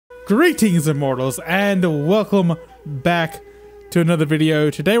Greetings, Immortals, and welcome back to another video.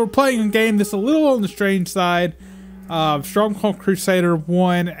 Today we're playing a game that's a little on the strange side. Stronghold Crusader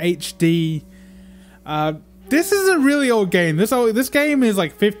 1 HD. This is a really old game. This game is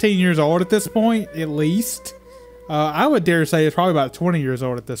like 15 years old at this point, at least. I would dare say it's probably about 20 years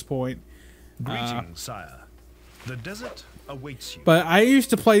old at this point. Greetings, sire. The desert awaits you. But I used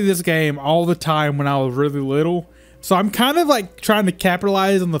to play this game all the time when I was really little. So I'm kind of like trying to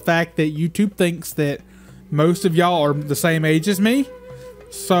capitalize on the fact that YouTube thinks that most of y'all are the same age as me.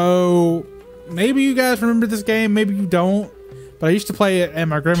 So maybe you guys remember this game, maybe you don't. But I used to play it at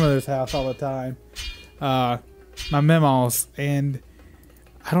my grandmother's house all the time. My memos, and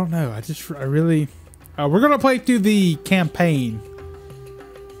I don't know. I really we're gonna play through the campaign.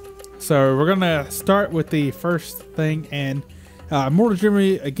 So we're gonna start with the first thing, and Mortal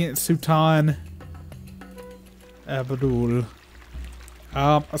Germany against Sultan Abdul.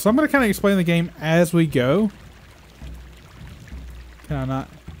 So I'm gonna kind of explain the game as we go. Can I not?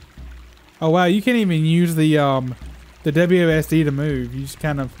 Oh wow, you can't even use the WSD to move. You just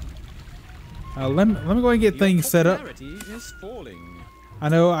kind of let me go and get things set up. I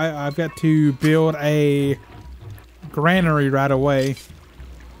know I've got to build a granary right away.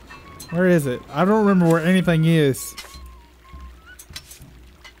 Where is it? I don't remember where anything is.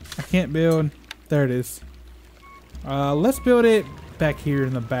 I can't build. There it is. Let's build it back here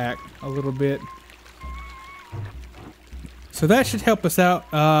in the back a little bit. So that should help us out.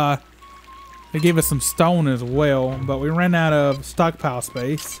 They gave us some stone as well, but we ran out of stockpile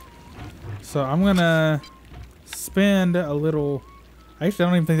space. So I'm gonna spend a little. Actually, I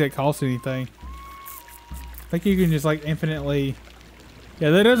don't even think that costs anything. I think you can just like infinitely.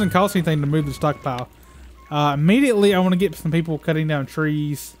 Yeah, that doesn't cost anything to move the stockpile. Immediately, I want to get some people cutting down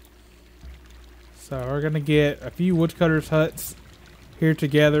trees. So we're gonna get a few woodcutters' huts here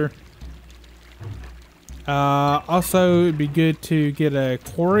together. Also, it'd be good to get a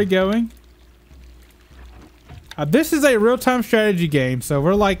quarry going. This is a real-time strategy game, so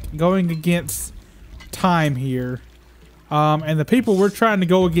we're like going against time here. And the people we're trying to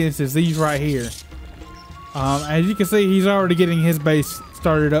go against is these right here. As you can see, he's already getting his base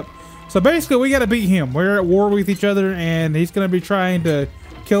started up. So basically, we got to beat him. We're at war with each other, and he's going to be trying to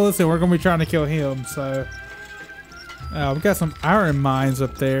kill us, and we're going to be trying to kill him. So we've got some iron mines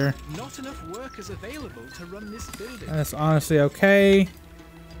up there. Not enough workers available to run this building. That's honestly okay.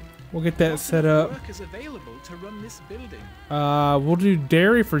 We'll get that set up. Workers available to run this building. We'll do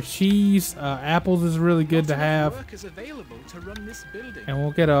dairy for cheese. Apples is really good to have. Workers available to run this building. And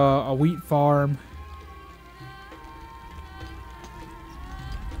we'll get a wheat farm.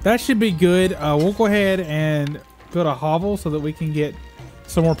 That should be good. We'll go ahead and build a hovel so that we can get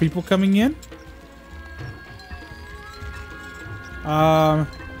some more people coming in.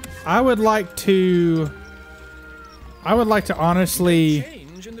 I would like to honestly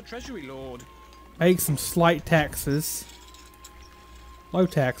In the Treasury Lord. make some slight taxes. Low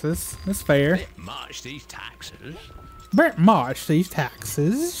taxes. That's fair. Bit much, these taxes. Bit much, these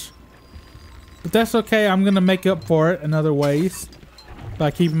taxes. But that's okay. I'm going to make up for it in other ways by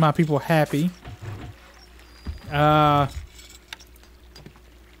keeping my people happy. So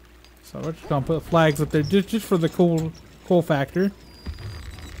we're just going to put flags up there just for the cool factor.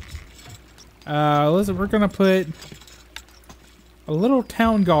 Listen, we're going to put a little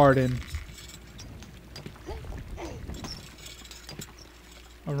town garden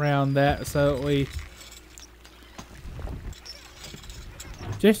around that, so that we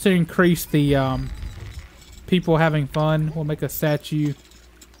just to increase the people having fun. We'll make a statue.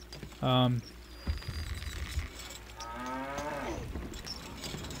 I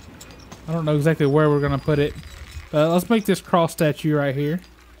don't know exactly where we're gonna put it, but let's make this cross statue right here.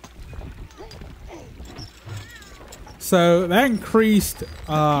 So that increased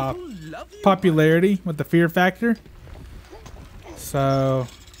popularity with the fear factor. So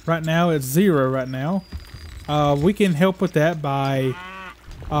right now it's 0 right now. We can help with that by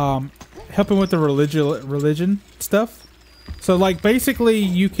helping with the religion stuff. So like basically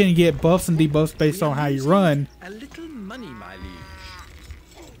you can get buffs and debuffs based on how you run. A little money, my liege.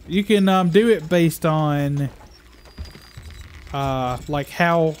 You can do it based on like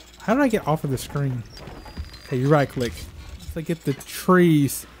how did I get off of the screen? Okay, you right click. Let's get the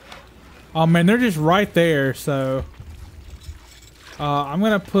trees. Oh man, they're just right there. So I'm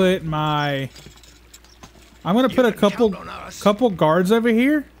gonna put a couple guards over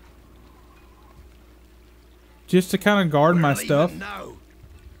here, just to kind of guard my stuff.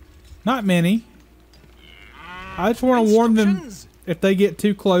 Not many. I just want to warn them if they get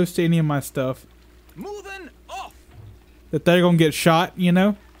too close to any of my stuff. Moving off. That they're gonna get shot, you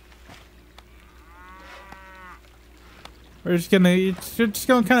know. We're just gonna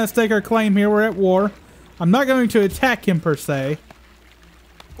kind of stake our claim here. We're at war. I'm not going to attack him per se.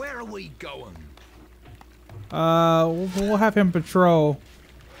 Where are we going? We'll have him patrol.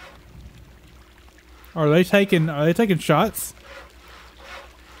 Are they taking shots?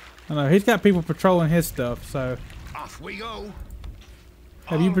 I know he's got people patrolling his stuff. So Off we go.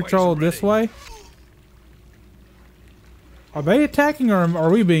 have you Always patrolled this ready. way? Are they attacking or are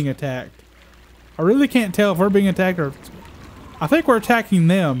we being attacked? I really can't tell if we're being attacked or... I think we're attacking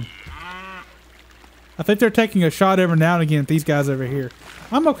them. I think they're taking a shot every now and again at these guys over here.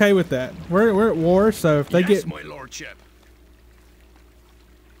 I'm okay with that. We're at war, so if they Yes, get... my lordship.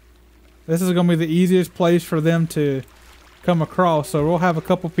 This is going to be the easiest place for them to come across, so we'll have a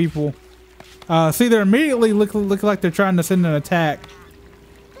couple people... see, they're immediately look like they're trying to send an attack.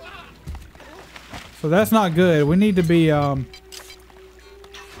 So that's not good. We need to be...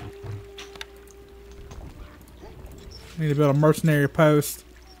 need to build a mercenary post.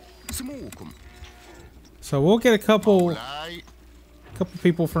 So we'll get a couple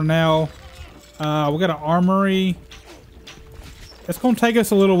people for now. We got an armory. It's gonna take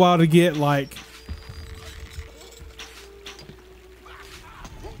us a little while to get like...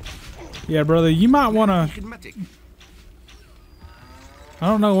 Yeah, brother, you might wanna... I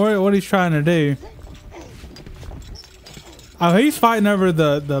don't know what he's trying to do. Oh, he's fighting over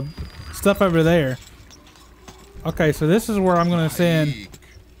the stuff over there. Okay, so this is where I'm gonna send...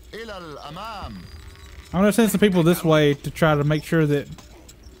 I'm gonna send some people this way to try to make sure that...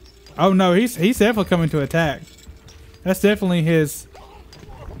 Oh no, he's definitely coming to attack. That's definitely his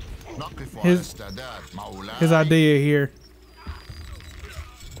idea here.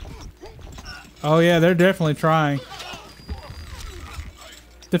 Oh yeah, they're definitely trying.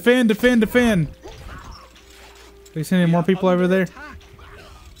 Defend, defend, defend! We sending more people over there?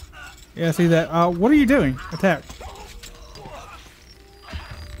 Yeah, see that? What are you doing? Attack.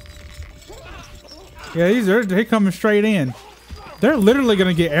 Yeah, they're coming straight in. They're literally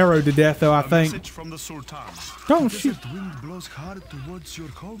gonna get arrowed to death, though. I think. Message from the Sultan. Don't The shoot. desert wind blows hard towards your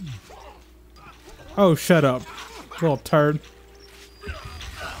home. Oh, shut up, little turd.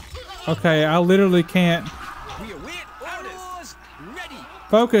 Okay, I literally can't. We await orders. Ready.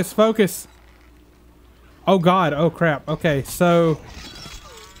 Focus, focus. Oh God. Oh crap. Okay, so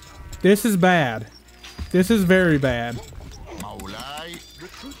this is bad. This is very bad.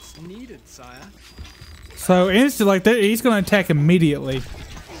 Recruits needed, sire. So instantly, like he's gonna attack immediately.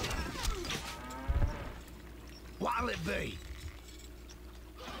 What'll it be?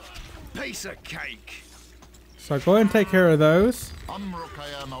 Piece of cake. So go ahead and take care of those.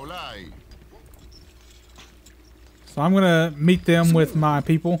 So I'm gonna meet them with my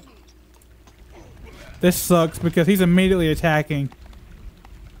people. This sucks because he's immediately attacking.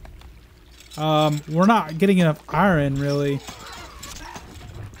 We're not getting enough iron, really.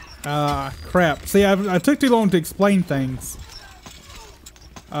 Crap. See, I took too long to explain things.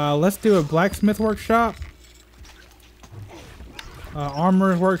 Let's do a blacksmith workshop,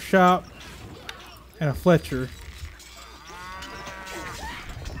 armorer's workshop, and a Fletcher.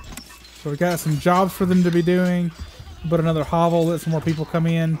 So we got some jobs for them to be doing. Put another hovel, let some more people come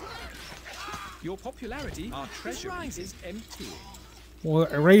in. Your popularity, our treasury is empty. We'll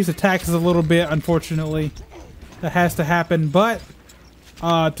raise the taxes a little bit, unfortunately. That has to happen, but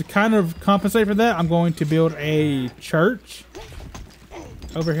to kind of compensate for that, I'm going to build a church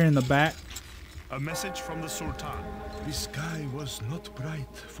over here in the back. A message from the Sultan. The sky was not bright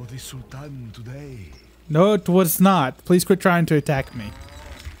for the Sultan today. No, it was not. Please quit trying to attack me.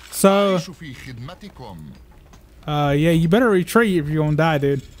 So, yeah, you better retreat if you're gonna die,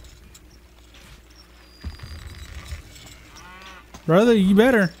 dude. Brother, you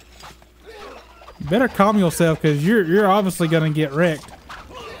better calm yourself, because you're obviously gonna get wrecked.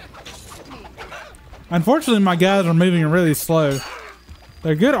 Unfortunately, my guys are moving really slow.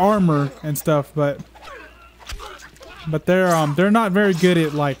 They're good armor and stuff, but they're not very good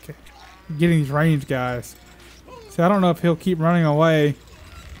at like getting these ranged guys. See, I don't know if he'll keep running away.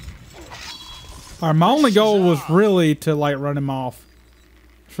 Alright, my only goal was really to like run him off.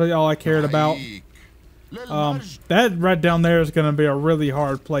 That's really all I cared about. That right down there is gonna be a really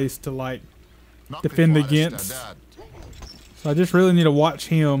hard place to like defend against. So I just really need to watch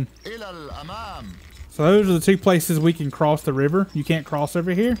him. So those are the two places we can cross the river. You can't cross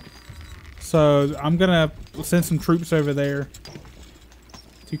over here. So I'm gonna send some troops over there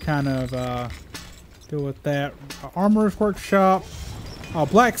to kind of deal with that. Armorer's workshop. Oh,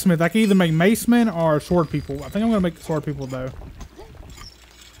 blacksmith. I can either make macemen or sword people. I think I'm gonna make sword people though.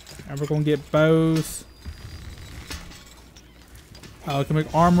 And we're gonna get bows. We can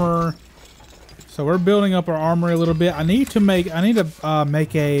make armor. So we're building up our armory a little bit. I need to make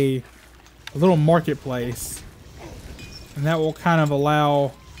a little marketplace, and that will kind of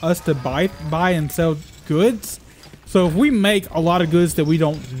allow us to buy and sell goods. So if we make a lot of goods that we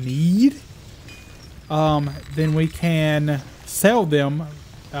don't need, then we can sell them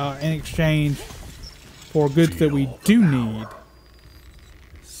in exchange for goods that we do need.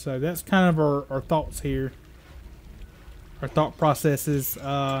 So that's kind of our thoughts here. Our thought processes.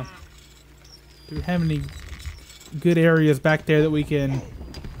 Do we have any good areas back there that we can...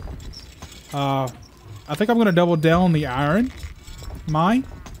 I think I'm going to double down on the iron mine.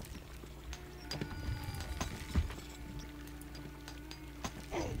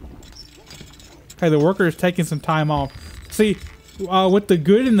 Okay, the worker is taking some time off. See, with the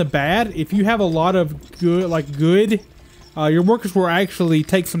good and the bad, if you have a lot of good, your workers will actually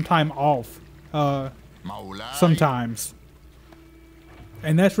take some time off sometimes.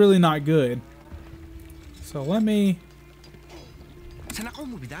 And that's really not good. So let me...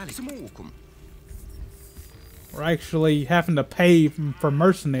 We're actually having to pay for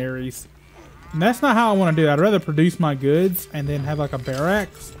mercenaries. And that's not how I want to do it. I'd rather produce my goods and then have like a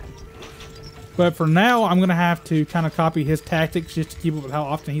barracks. But for now, I'm going to have to kind of copy his tactics just to keep up with how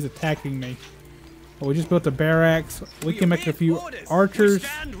often he's attacking me. But we just built a barracks. We can make a few archers.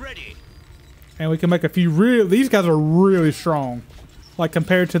 And we can make a few real... These guys are really strong. Like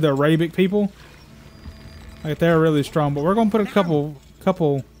compared to the Arabic people. Like they're really strong. But we're going to put a couple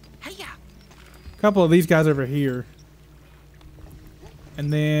of these guys over here.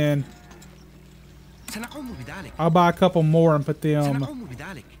 And then I'll buy a couple more and put them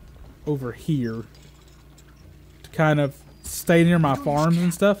over here to kind of stay near my farms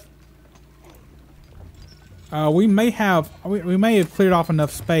and stuff. We may have cleared off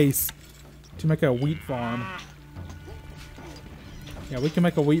enough space to make a wheat farm. Yeah, we can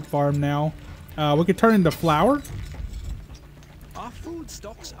make a wheat farm now. We could turn into flour. Our food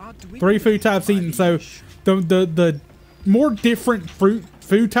stocks are 3 food types eaten. So the more different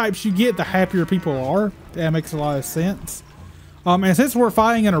food types you get, the happier people are. That makes a lot of sense. And since we're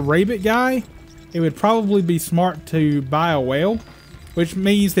fighting an Arabic guy, it would probably be smart to buy a whale, which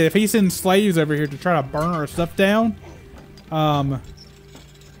means that if he sends slaves over here to try to burn our stuff down, are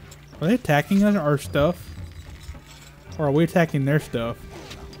they attacking our stuff? Or are we attacking their stuff?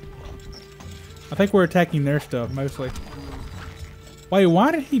 I think we're attacking their stuff mostly. Wait,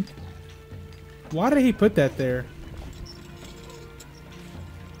 why did he put that there?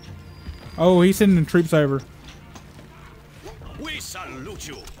 Oh, he's sending troops over. We salute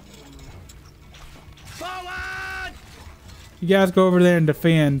you. Forward! You guys go over there and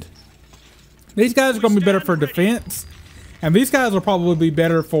defend. These guys are going to be better for defense. And these guys will probably be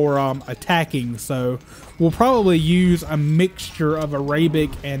better for attacking. So we'll probably use a mixture of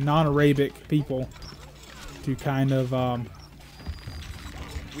Arabic and non-Arabic people to kind of...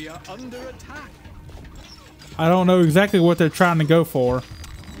 We are under attack. I don't know exactly what they're trying to go for.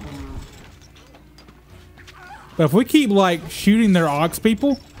 But if we keep like shooting their ox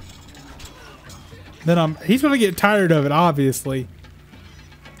people, then he's going to get tired of it, obviously.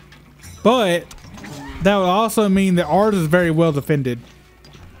 But that would also mean that ours is very well defended.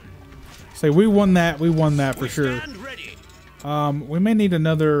 So we won that. We won that for sure. We may need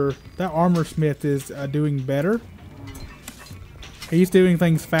another. That armor smith is doing better. He's doing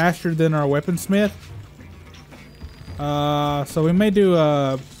things faster than our weaponsmith. So we may do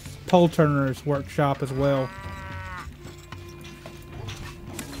a pole turner's workshop as well.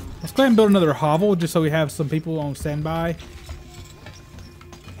 Let's go ahead and build another hovel just so we have some people on standby.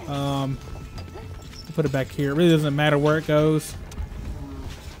 We'll put it back here. It really doesn't matter where it goes.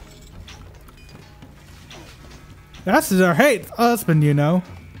 That's our husband, you know.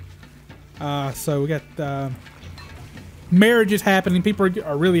 So we got marriages happening. People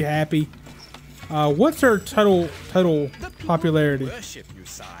are really happy. What's our total popularity? Worship you,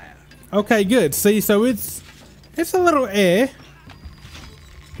 sire. Okay, good. See, so it's a little The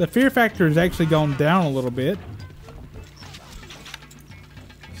fear factor has actually gone down a little bit.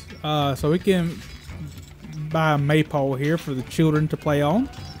 So we can buy a maypole here for the children to play on.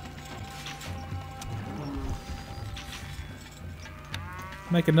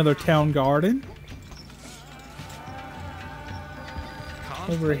 Make another town garden.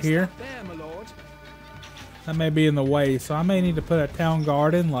 Over here. That may be in the way, so I may need to put a town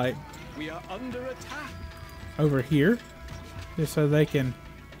garden like we are under attack. Over here. Just so they can...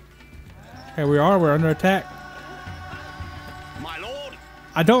 Okay, we're under attack. My lord.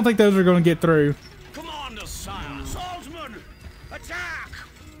 I don't think those are going to get through. Commander, sire. Swordsman, attack!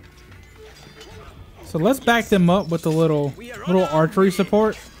 So let's back them up with a little archery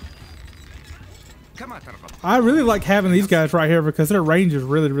support. I really like having these guys right here because their range is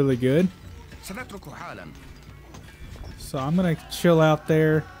really, really good. So I'm going to chill out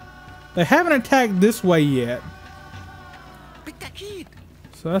there. They haven't attacked this way yet.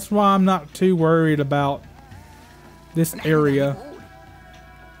 So that's why I'm not too worried about this area.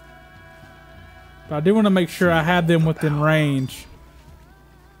 But I do want to make sure I have them within range.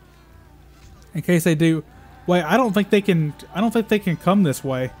 In case they do. Wait, I don't think they can come this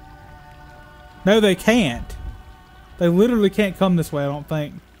way. No, they can't. They literally can't come this way, I don't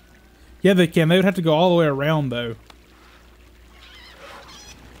think. Yeah, they can. They would have to go all the way around, though.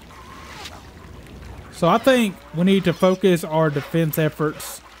 So I think we need to focus our defense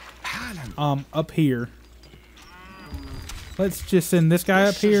efforts up here. Let's just send this guy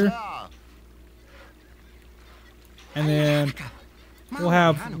up here. And then we'll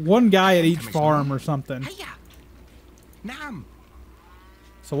have one guy at each farm or something.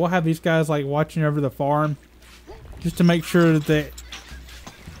 So we'll have these guys like watching over the farm just to make sure that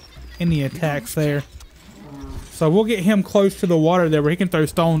any attacks there. So we'll get him close to the water there where he can throw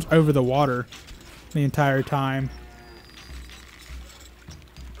stones over the water the entire time.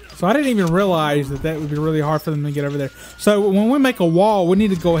 So I didn't even realize that that would be really hard for them to get over there. So when we make a wall, we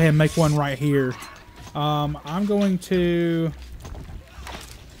need to go ahead and make one right here. I'm going to...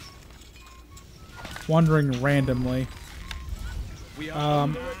 wandering randomly.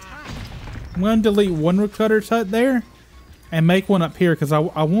 I'm going to delete one woodcutter's hut there and make one up here because I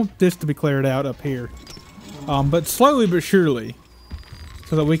want this to be cleared out up here. But slowly but surely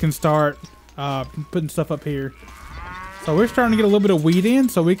so that we can start putting stuff up here. So we're starting to get a little bit of wheat in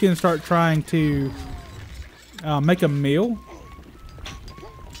so we can start trying to make a meal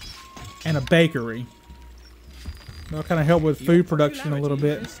and a bakery. That'll kind of help with food production a little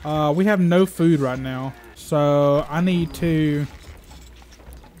bit. We have no food right now, so I need to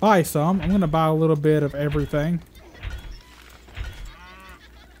buy some. I'm going to buy a little bit of everything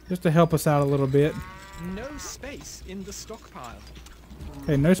just to help us out a little bit. No space in the stockpile.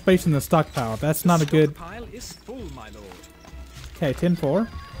 Okay, no space in the stockpile. That's not a good... Stockpile is full, my lord. Okay, 10-4.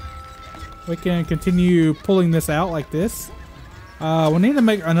 We can continue pulling this out like this. We need to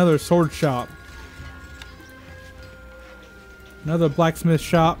make another sword shop. Another blacksmith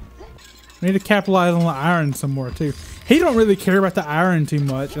shop. We need to capitalize on the iron some more too. He don't really care about the iron too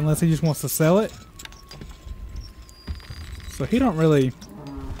much unless he just wants to sell it. So he don't really...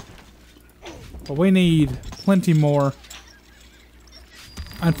 But we need plenty more.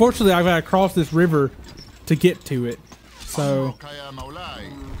 Unfortunately, I've got to cross this river to get to it. So...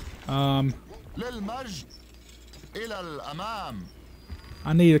 I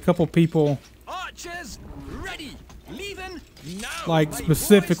need a couple people... Archers, ready. Like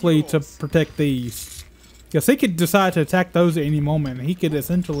specifically to protect these, because he could decide to attack those at any moment and he could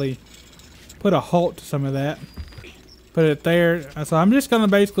essentially put a halt to some of that, put it there. So I'm just gonna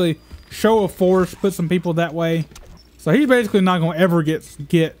basically show a force, put some people that way. So he's basically not gonna ever get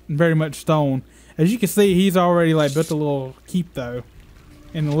very much stone. As you can see, he's already like built a little keep though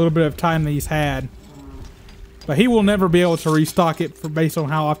in a little bit of time that he's had, but he will never be able to restock it based on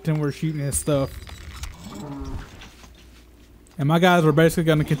how often we're shooting his stuff. And my guys are basically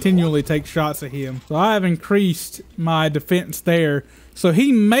going to continually take shots at him. So I have increased my defense there. So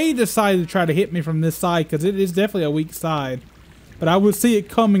he may decide to try to hit me from this side because it is definitely a weak side. But I would see it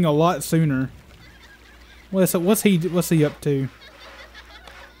coming a lot sooner. What's he up to?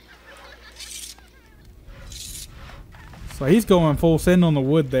 So he's going full send on the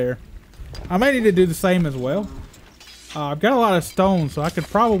wood there. I may need to do the same as well. I've got a lot of stone, so I could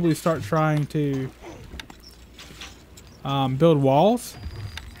probably start trying to... build walls.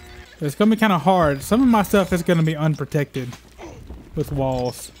 It's gonna be kind of hard. Some of my stuff is gonna be unprotected with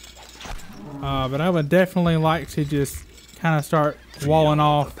walls, but I would definitely like to just kind of start walling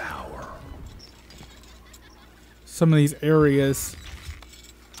off some of these areas.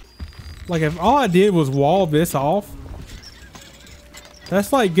 Like if all I did was wall this off,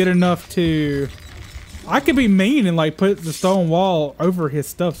 that's like good enough to... I could be mean and like put the stone wall over his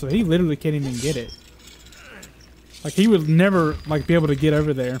stuff so he literally can't even get it. Like he would never like be able to get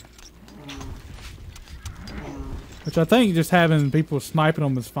over there. Which I think just having people sniping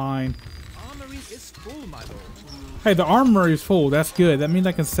them is fine. Armory is full, my lord. Hey, the armory is full. That's good. That means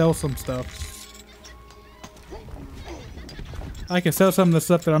I can sell some stuff. I can sell some of the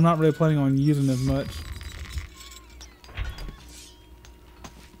stuff that I'm not really planning on using as much.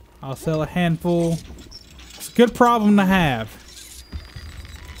 I'll sell a handful. It's a good problem to have.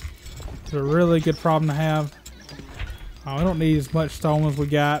 It's a really good problem to have. Oh, I don't need as much stone as we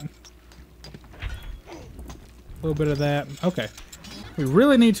got. A little bit of that. Okay. We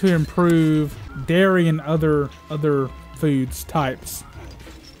really need to improve dairy and other foods types.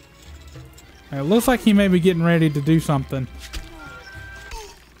 And it looks like he may be getting ready to do something.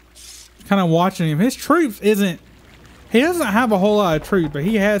 Kind of watching him. His troops isn't... He doesn't have a whole lot of troops, but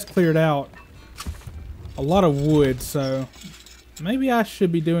he has cleared out a lot of wood, so maybe I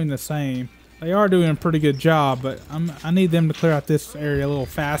should be doing the same. They are doing a pretty good job, but I need them to clear out this area a little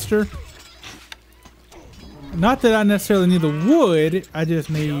faster. Not that I necessarily need the wood, I just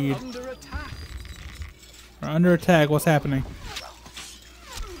need... We're under attack. What's happening?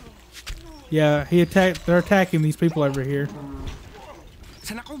 Yeah, they're attacking these people over here.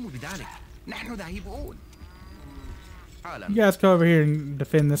 You guys go over here and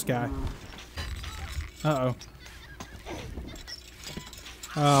defend this guy. Uh-oh.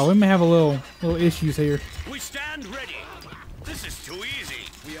 We may have a little issues here. We stand ready. This is too easy.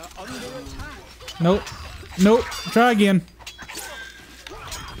 We are under attack. Nope. Nope. Try again.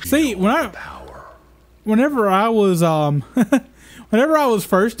 See, whenever I was whenever I was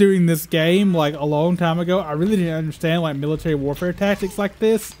first doing this game like a long time ago, I really didn't understand like military warfare tactics like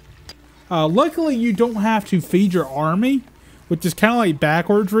this. Luckily, you don't have to feed your army, which is kind of like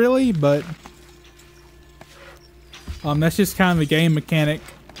backwards, really, but that's just kind of the game mechanic.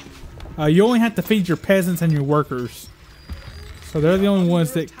 You only have to feed your peasants and your workers, so they're the only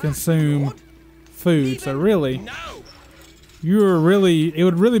ones that consume food. So really, it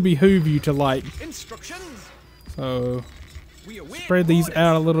would really behoove you to like. So spread these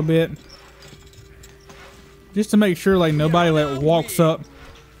out a little bit, just to make sure like nobody like walks up.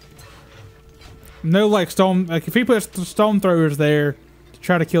 No, like stone. Like if he puts stone throwers there to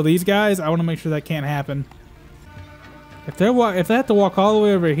try to kill these guys, I want to make sure that can't happen. If they have to walk all the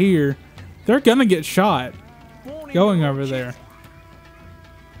way over here, they're gonna get shot going over there.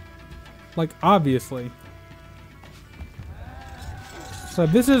 Like obviously. So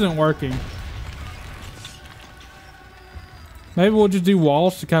this isn't working. Maybe we'll just do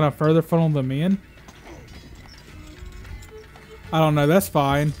walls to kind of further funnel them in. I don't know. That's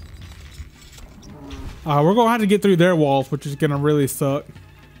fine. We're gonna have to get through their walls, which is gonna really suck.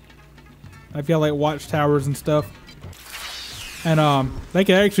 I've got like watchtowers and stuff, and they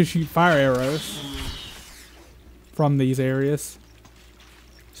can actually shoot fire arrows from these areas,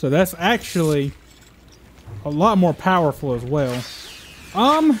 so that's actually a lot more powerful as well.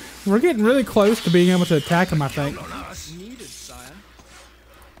 We're getting really close to being able to attack them, I think.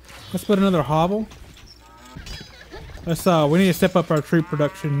 Let's put another hovel. We need to step up our troop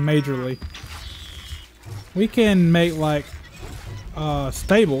production majorly. We can make like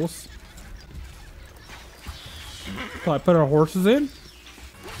stables. So I put our horses in.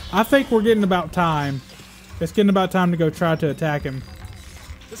 I think we're getting about time. It's getting about time to go try to attack him.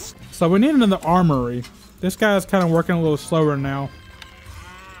 So we need another armory. This guy's kind of working a little slower now.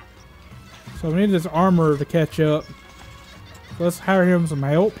 So we need this armor to catch up. Let's hire him some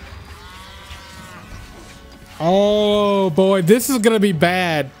help. Oh boy, this is gonna be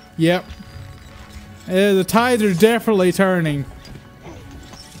bad. Yep. The tides are definitely turning.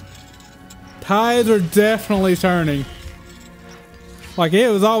 Tides are definitely turning. Like it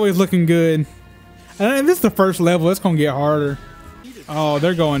was always looking good. And this is the first level, it's gonna get harder. Oh,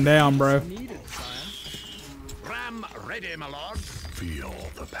 they're going down, bro. Ram ready, my lord. Feel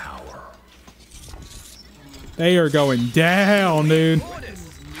the power. They are going down, dude.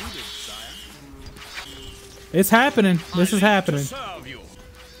 It's happening. This is happening.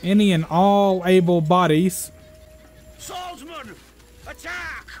 Any and all able bodies Swordsman,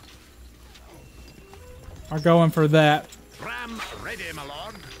 attack! Are going for that. Ram ready, my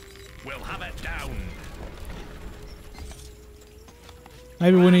lord. We'll have it down.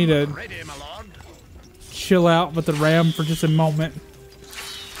 Maybe we need to Ready, my lord. chill out with the ram for just a moment.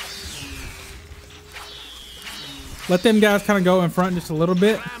 Let them guys kind of go in front just a little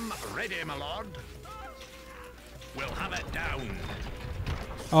bit. Ram ready, my lord. We'll have it down.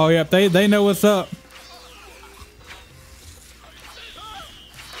 Oh, yep, they know what's up.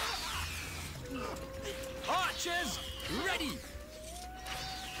 Archers, ready.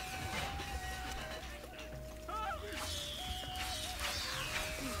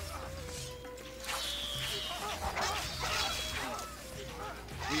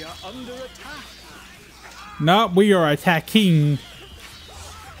 We are under attack. No, we are attacking.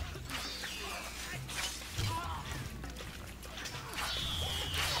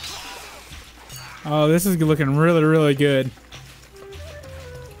 Oh, this is looking really, really good.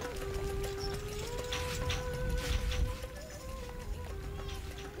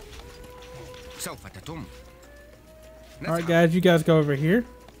 Alright guys, you guys go over here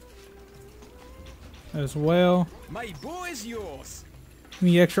as well. My bow is yours.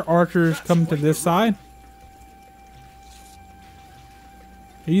 Any extra archers come to this side?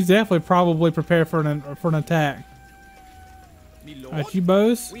 He's definitely probably prepared for an attack. Alright, you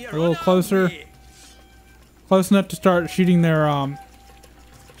bows, a little closer. Close enough to start shooting their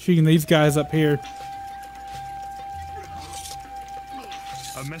shooting these guys up here.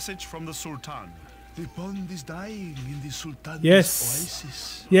 A message from the Sultan. The pond is dying in the Sultan's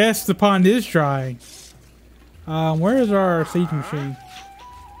oasis. Yes, the pond is drying. Where is our siege machine?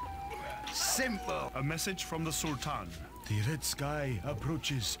 Simple. A message from the Sultan. The red sky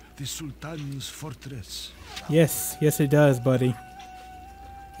approaches the Sultan's fortress. Yes, yes it does, buddy.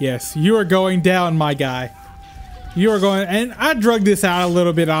 Yes, you are going down, my guy. You are going, and I drug this out a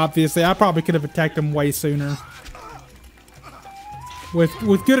little bit, obviously. I probably could have attacked him way sooner.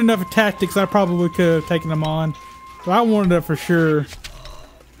 With good enough tactics, I probably could have taken him on. But I wanted it for sure.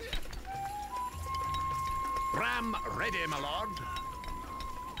 Ram ready, my lord.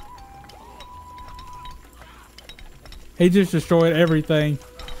 He just destroyed everything.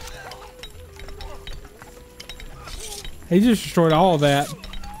 He just destroyed all of that.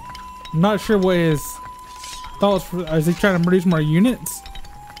 I'm not sure what his thoughts were. Is he trying to produce more units?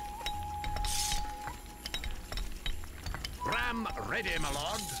 Ram ready, my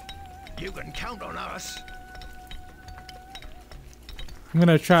lord. You can count on us. I'm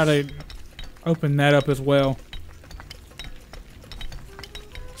gonna try to open that up as well.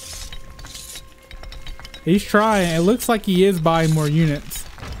 He's trying. It looks like he is buying more units.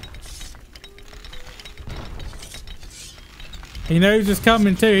 He knows it's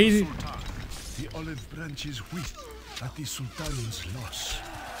coming too. He's the olive branches weep at the Sultan's loss.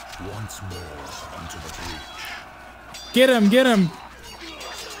 Once more onto the breach. Get him! Get him!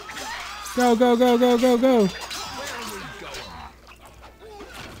 Go! Go! Go! Go! Go! Go!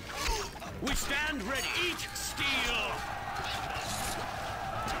 We stand ready. Eat steel.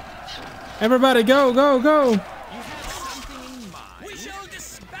 Everybody, go! Go! Go! You have something in mind. We shall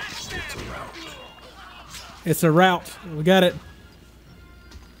dispatch them. It's a route. We got it.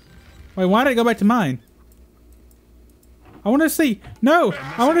 Wait, why did it go back to mine? I want to see. No,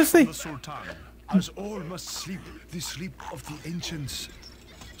 I want to see. The Sultan, as all must sleep the sleep of the ancients,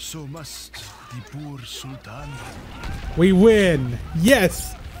 so must the poor Sultan. We win.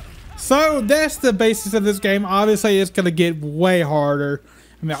 Yes. So that's the basis of this game. Obviously, it's going to get way harder.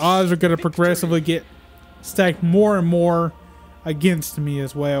 And the odds are going to progressively get stacked more and more against me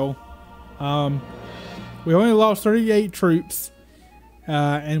as well. We only lost 38 troops.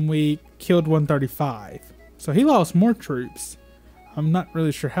 And we killed 135. So he lost more troops. I'm not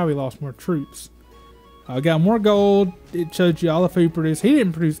really sure how he lost more troops. Got more gold. It showed you all the food produced. He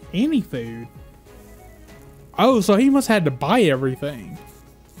didn't produce any food. Oh, so he must have had to buy everything.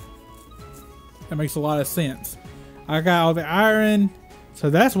 That makes a lot of sense. I got all the iron. So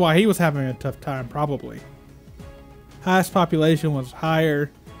that's why he was having a tough time, probably. Highest population was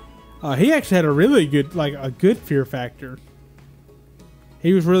higher. He actually had a really good, like a good fear factor.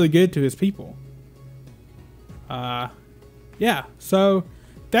 He was really good to his people. Yeah, so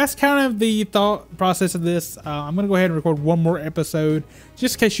that's kind of the thought process of this. I'm going to go ahead and record one more episode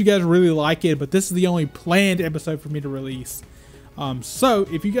just in case you guys really like it, but this is the only planned episode for me to release. So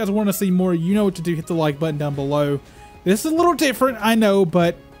if you guys want to see more, you know what to do. Hit the like button down below. This is a little different, I know,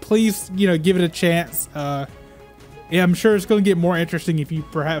 but please, give it a chance. Yeah, I'm sure it's going to get more interesting if you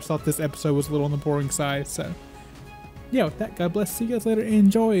perhaps thought this episode was a little on the boring side. So yeah, with that, God bless. See you guys later.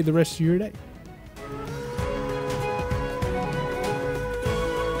 Enjoy the rest of your day.